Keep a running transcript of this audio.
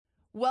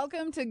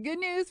Welcome to Good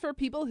News for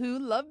People Who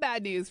Love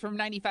Bad News from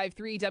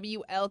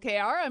 95.3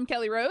 WLKR. I'm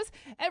Kelly Rose.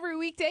 Every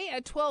weekday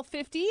at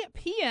 12:50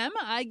 p.m.,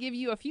 I give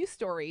you a few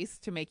stories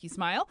to make you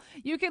smile.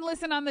 You can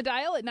listen on the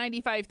dial at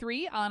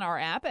 95.3, on our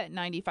app at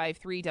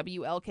 95.3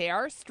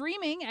 WLKR,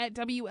 streaming at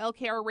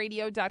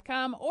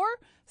WLKRradio.com, or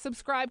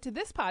subscribe to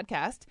this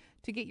podcast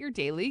to get your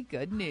daily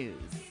good news.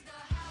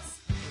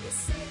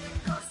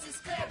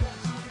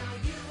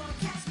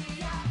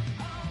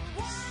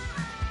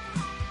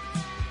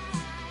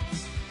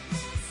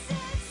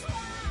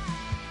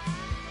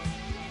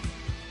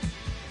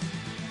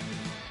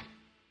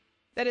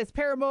 That is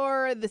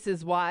Paramore. This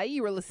is why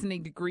you are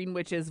listening to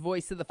Greenwich's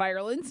Voice of the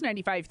Firelands,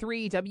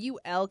 95.3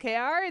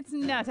 WLKR. It's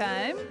now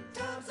time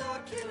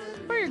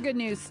for your good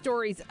news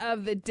stories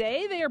of the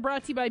day. They are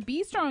brought to you by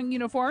Be Strong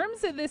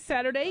Uniforms. This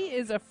Saturday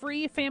is a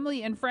free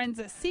family and friends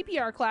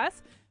CPR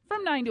class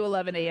from 9 to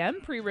 11 a.m.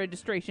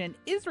 Pre-registration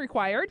is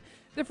required.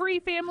 The free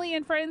family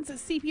and friends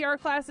CPR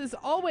class is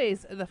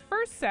always the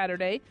first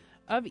Saturday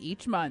of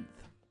each month.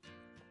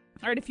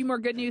 All right, a few more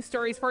good news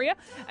stories for you.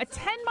 A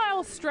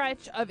 10-mile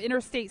stretch of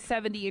Interstate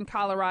 70 in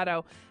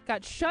Colorado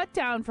got shut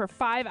down for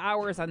 5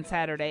 hours on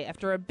Saturday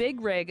after a big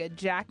rig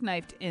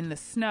jackknifed in the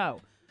snow.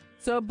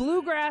 So a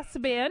bluegrass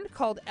band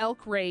called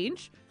Elk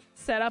Range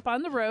set up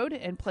on the road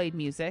and played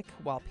music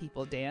while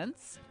people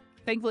danced.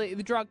 Thankfully,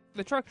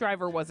 the truck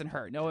driver wasn't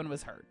hurt. No one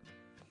was hurt.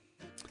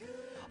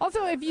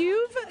 Also, if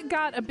you've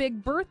got a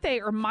big birthday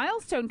or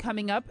milestone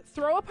coming up,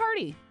 throw a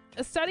party.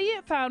 A study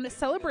found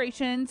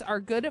celebrations are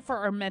good for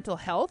our mental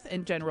health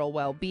and general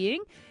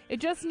well-being.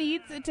 It just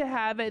needs to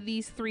have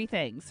these three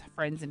things: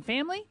 friends and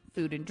family,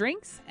 food and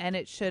drinks, and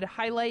it should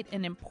highlight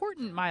an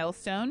important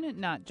milestone,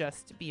 not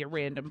just be a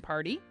random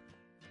party.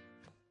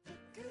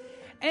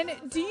 And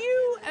do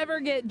you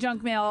ever get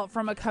junk mail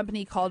from a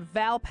company called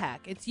Valpak?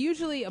 It's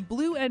usually a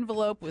blue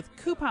envelope with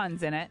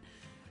coupons in it.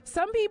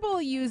 Some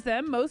people use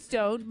them, most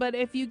don't, but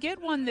if you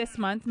get one this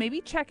month, maybe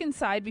check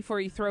inside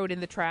before you throw it in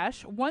the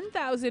trash.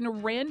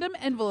 1,000 random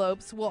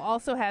envelopes will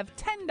also have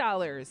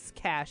 $10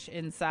 cash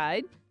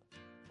inside.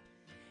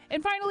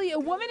 And finally, a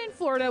woman in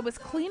Florida was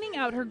cleaning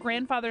out her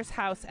grandfather's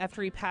house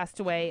after he passed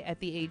away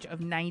at the age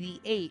of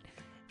 98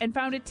 and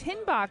found a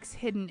tin box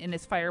hidden in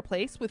his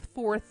fireplace with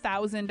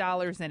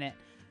 $4,000 in it.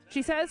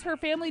 She says her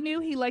family knew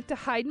he liked to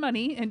hide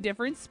money in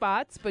different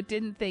spots, but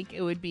didn't think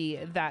it would be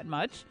that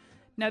much.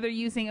 Now they're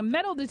using a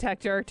metal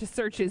detector to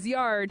search his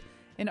yard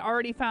and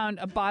already found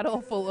a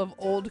bottle full of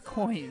old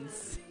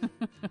coins.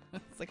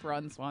 It's like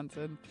Ron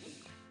Swanson.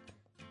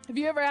 If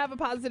you ever have a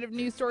positive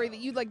news story that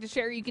you'd like to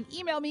share, you can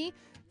email me,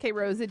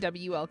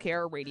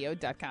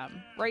 krose@wlkrradio.com.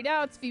 Right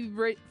now, it's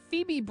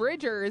Phoebe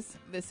Bridgers.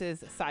 This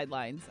is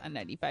Sidelines on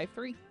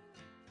 95.3.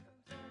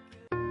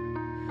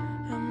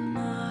 I'm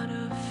not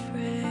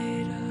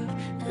afraid of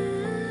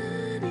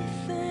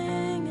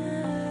anything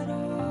at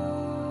all.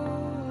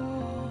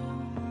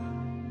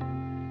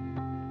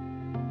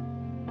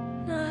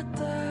 Not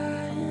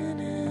dying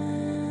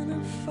in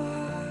a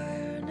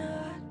fire,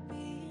 not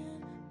being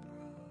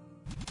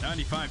broke.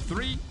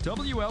 95.3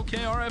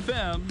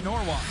 WLKR-FM,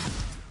 Norwalk.